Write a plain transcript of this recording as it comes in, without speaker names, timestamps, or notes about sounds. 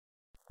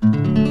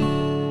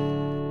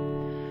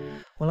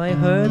Well, I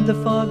heard the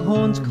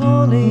foghorns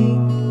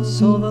calling,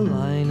 saw the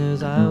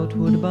liners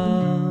outward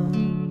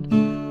bound,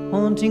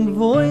 haunting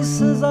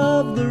voices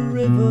of the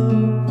river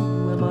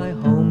where my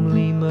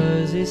homely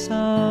Mersey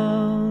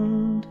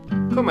sound.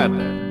 Come out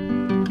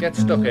there, get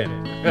stuck in.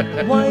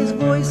 Wise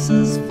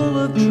voices full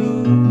of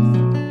truth,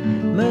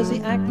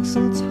 Mersey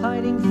accents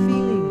hiding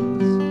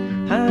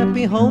feelings,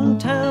 happy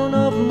hometown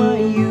of my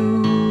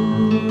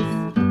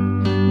youth.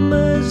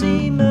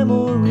 Mersey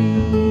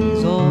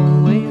memories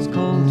always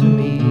call to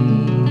me,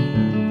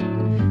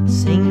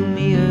 sing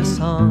me a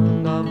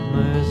song of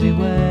Mersey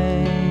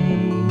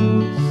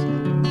ways.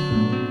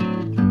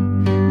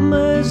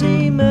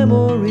 Mersey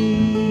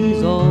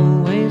memories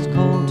always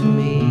call to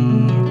me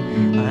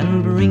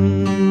and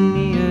bring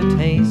me a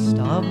taste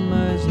of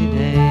Mersey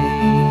days.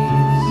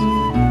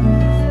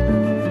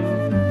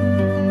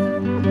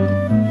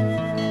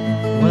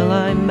 Well,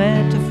 I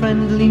met a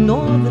friendly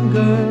northern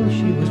girl,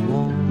 she was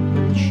warm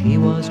and she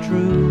was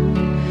true,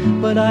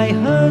 but I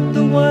heard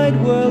the wide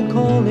world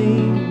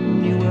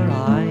calling, knew where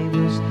I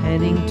was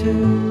heading to.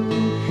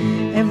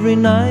 Every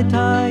night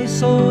I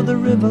saw the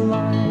river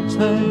lights,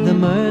 heard the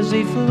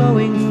Mersey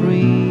flowing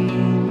free,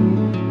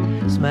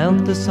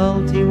 smelt the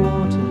salty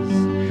waters,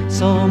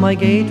 saw my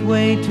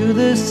gateway to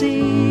the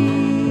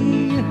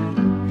sea.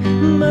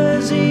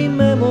 Mersey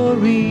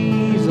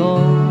memories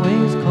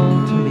always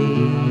call to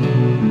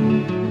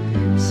me,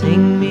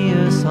 sing me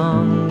a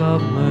song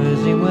of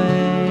Mersey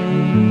ways.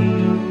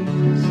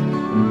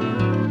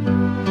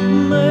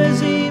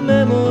 Mersey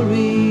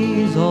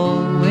memories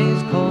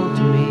always call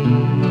to me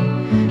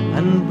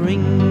and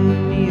bring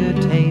me a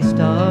taste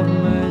of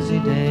Mersey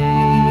days.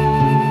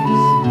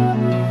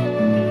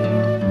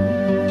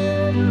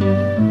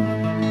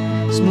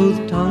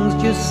 Smooth tongues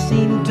just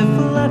seem to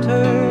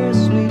flatter,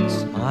 sweet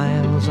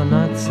smiles are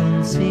not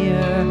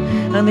sincere,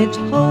 and it's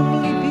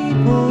homely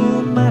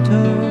people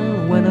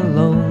matter when a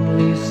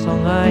lonely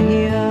song I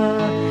hear.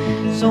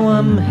 So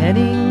I'm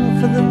heading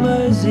for the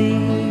Mersey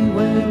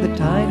where the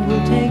tide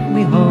will take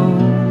me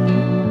home,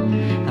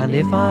 and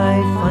if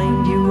I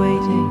find you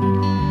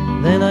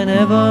waiting, then I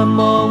never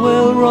more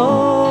will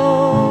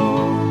roam.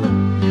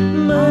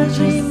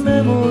 Mersey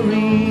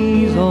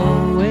memories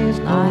always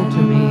call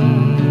to me,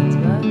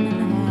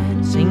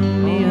 sing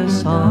me a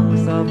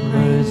song of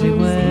Mersey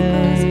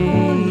ways.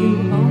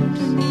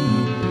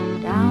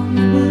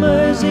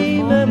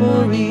 Mersey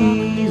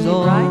memories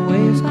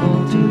always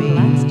call to me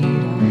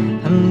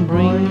and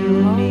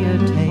bring me a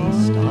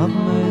taste of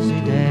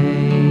Mersey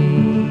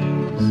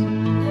days.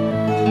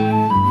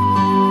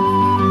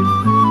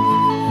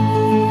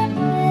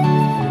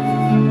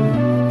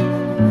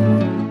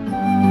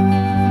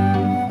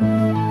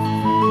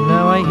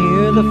 Now I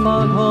hear the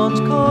foghorns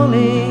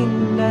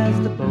calling as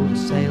the boat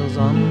sails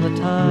on the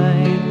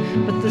tide,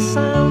 but the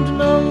sound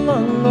no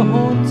longer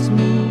haunts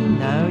me,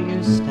 now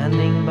you're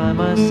standing by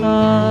my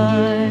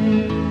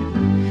side.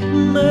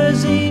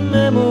 Mersey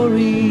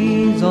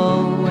memories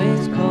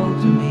always call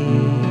to me,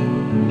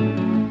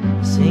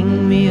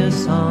 sing me a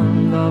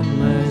song of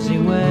Mersey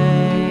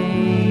ways.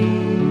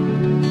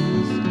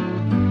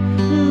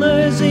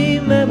 Mersey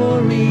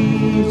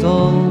memories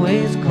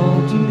always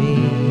call to me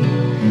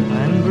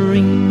and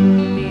bring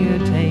me a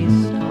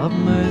taste of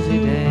Mersey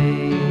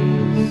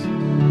days.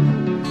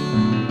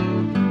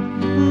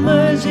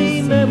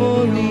 Mersey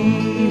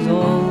memories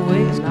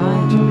always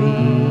call to me,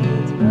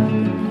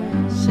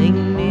 sing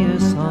me